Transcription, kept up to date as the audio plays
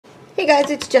Hey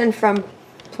guys, it's Jen from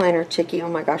Planner Chicky. Oh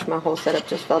my gosh, my whole setup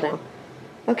just fell down.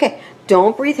 Okay,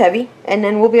 don't breathe heavy and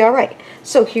then we'll be alright.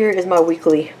 So here is my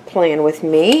weekly plan with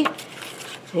me.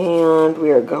 And we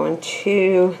are going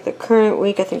to the current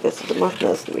week. I think this is the month. No,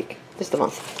 this is the week. This is the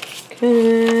month.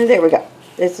 Okay, there we go.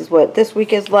 This is what this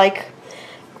week is like.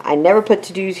 I never put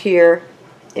to-dos here.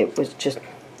 It was just...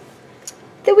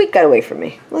 the week got away from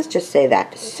me. Let's just say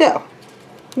that. So,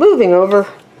 moving over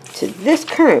to this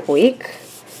current week.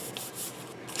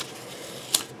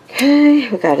 Okay,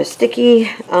 we got a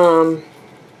sticky. I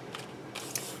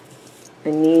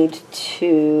need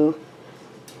to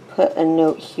put a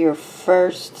note here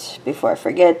first before I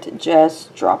forget to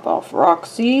just drop off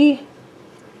Roxy.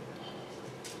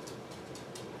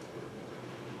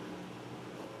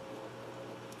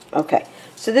 Okay,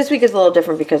 so this week is a little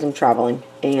different because I'm traveling,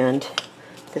 and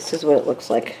this is what it looks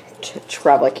like to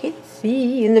travel. I can't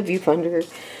see in the viewfinder.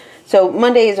 So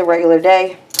Monday is a regular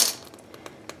day.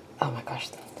 Oh my gosh,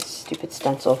 this stupid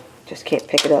stencil. Just can't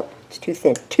pick it up. It's too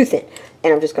thin, too thin.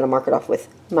 And I'm just going to mark it off with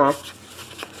my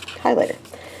highlighter.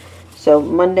 So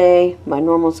Monday, my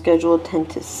normal schedule, 10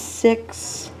 to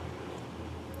 6.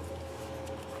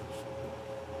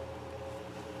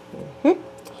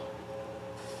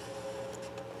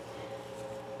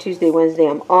 Tuesday, Wednesday,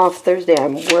 I'm off. Thursday,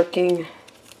 I'm working.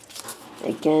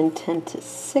 Again, 10 to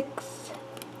 6.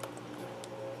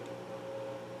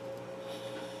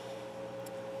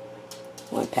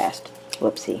 One passed.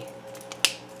 Whoopsie.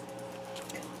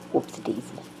 Whoopsie daisy.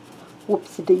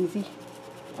 Whoopsie daisy.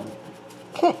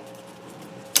 Okay.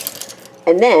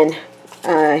 And then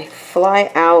I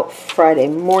fly out Friday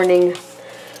morning.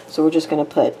 So we're just going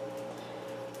to put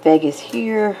Vegas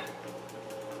here.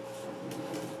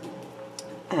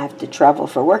 I have to travel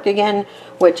for work again,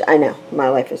 which I know, my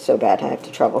life is so bad I have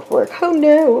to travel for work. Oh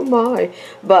no, am I?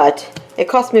 But it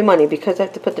costs me money because I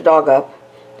have to put the dog up.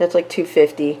 That's like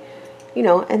 $250, you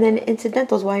know, and then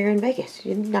incidentals while you're in Vegas.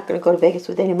 You're not going to go to Vegas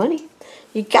with any money.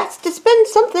 You got to spend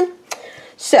something.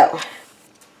 So,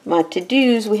 my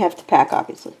to-dos, we have to pack,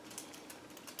 obviously.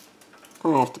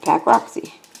 I have to pack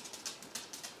Roxy.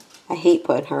 I hate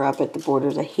putting her up at the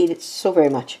borders. I hate it so very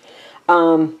much.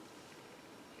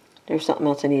 There's something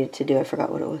else I needed to do. I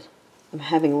forgot what it was. I'm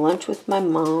having lunch with my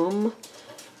mom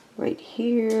right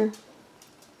here.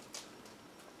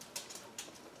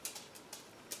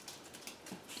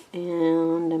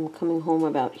 And I'm coming home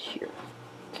about here.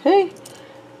 Okay.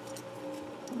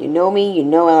 You know me. You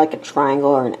know I like a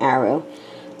triangle or an arrow.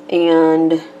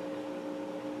 And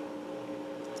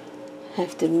I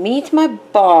have to meet my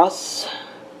boss.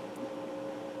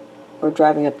 We're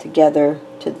driving up together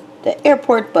to the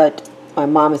airport, but my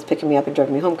mom is picking me up and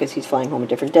driving me home because he's flying home a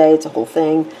different day. It's a whole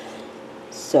thing.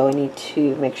 So I need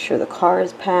to make sure the car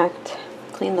is packed.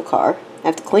 Clean the car. I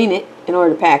have to clean it in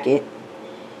order to pack it.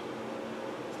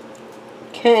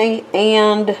 Okay,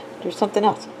 and there's something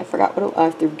else. I forgot what I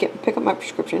have to pick up my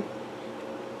prescription,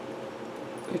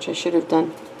 which I should have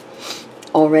done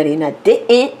already, and I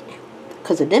didn't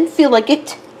because I didn't feel like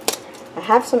it. I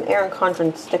have some Erin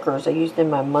Condren stickers I used in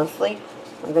my monthly.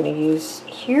 I'm going to use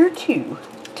here too.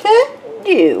 To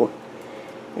do.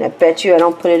 And I bet you I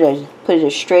don't put it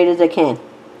as straight as I can.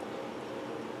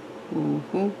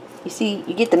 You see,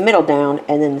 you get the middle down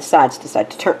and then the sides decide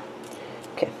to turn.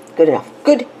 Okay, good enough.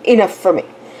 Good enough for me.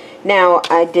 Now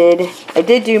I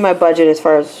did do my budget as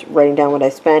far as writing down what I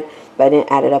spent, but I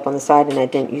didn't add it up on the side, and I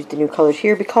didn't use the new colors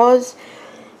here because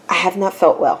I have not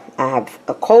felt well. I have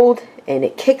a cold and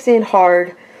it kicks in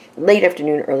hard late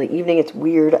afternoon, early evening. It's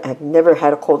weird. I've never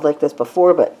had a cold like this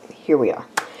before, but here we are.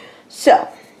 So,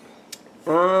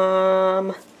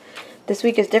 this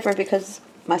week is different because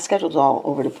my schedule's all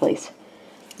over the place.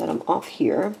 But I'm off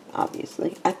here,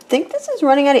 obviously. I think this is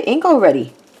running out of ink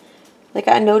already. Like,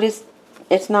 I noticed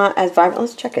it's not as vibrant.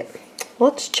 Let's check it.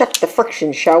 Let's check the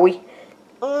friction, shall we?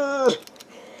 Alright,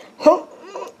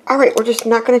 we're just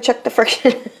not going to check the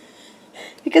friction.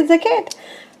 Because I can't.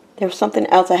 There was something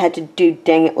else I had to do.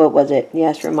 Dang it, what was it?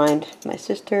 Yes, remind my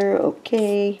sister.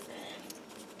 Okay.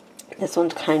 This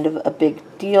one's kind of a big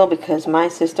deal because my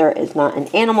sister is not an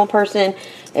animal person,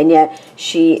 and yet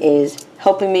she is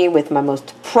helping me with my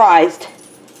most prized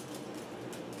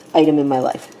item in my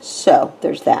life. So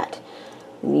there's that.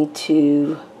 I need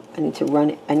to go to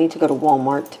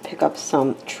Walmart to pick up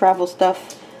some travel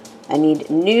stuff. I need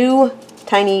new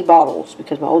tiny bottles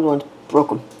because my old ones broke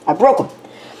them. I broke them.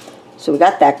 So we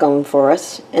got that going for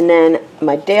us. And then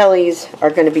my dailies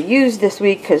are going to be used this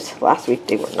week because last week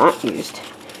they were not used.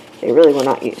 They really were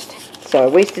not used. So I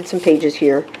wasted some pages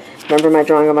here. Remember my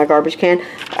drawing on my garbage can?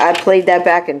 I played that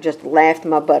back and just laughed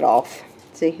my butt off.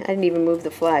 See, I didn't even move the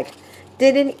flag.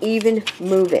 Didn't even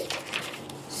move it.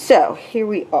 So, here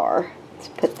we are. Let's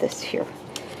put this here.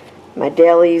 My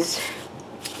dailies.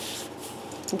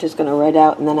 I'm just going to write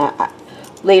out, and then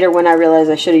later when I realize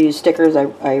I should have used stickers, I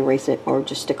erase it or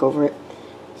just stick over it.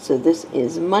 So this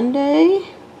is Monday.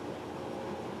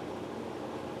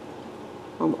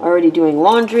 I'm already doing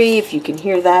laundry. If you can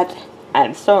hear that,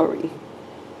 I'm sorry.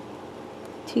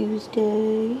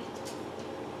 Tuesday,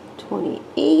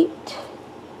 28.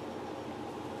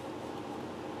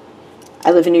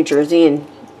 I live in New Jersey, and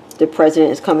the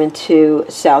president is coming to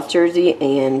South Jersey,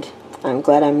 and I'm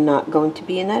glad I'm not going to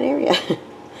be in that area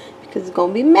because it's going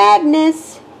to be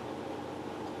madness.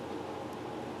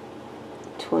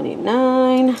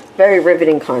 29. Very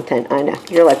riveting content, I know.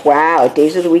 You're like, wow,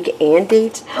 days of the week and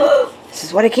dates? This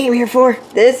is what I came here for.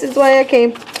 This is why I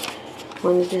came.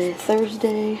 Wednesday,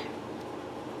 Thursday.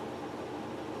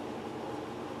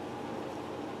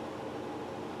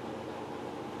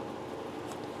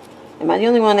 Am I the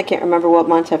only one that can't remember what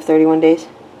months have 31 days?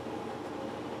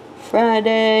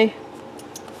 Friday.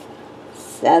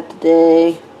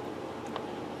 Saturday.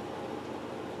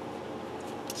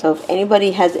 So if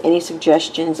anybody has any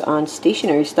suggestions on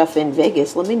stationery stuff in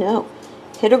Vegas, let me know.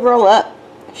 Hit a girl up.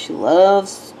 She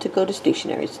loves to go to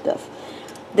stationery stuff.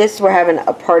 We're having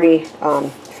a party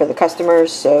for the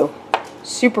customers, so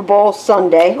Super Bowl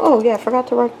Sunday. Oh yeah, I forgot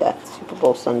to write that. Super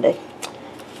Bowl Sunday.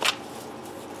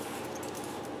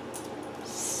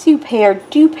 Super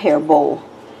Duper Bowl.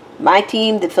 My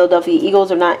team, the Philadelphia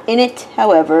Eagles, are not in it.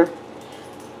 However,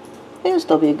 it'll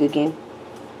still be a good game.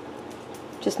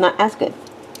 Just not as good.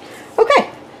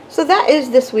 Okay, so that is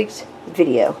this week's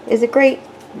video. Is it great?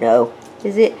 No.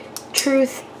 Is it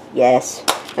truth? Yes.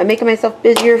 Am I making myself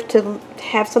busier to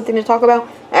have something to talk about?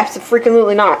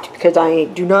 Absolutely not, because I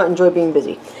do not enjoy being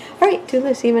busy. Alright, see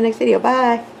you in my next video.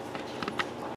 Bye.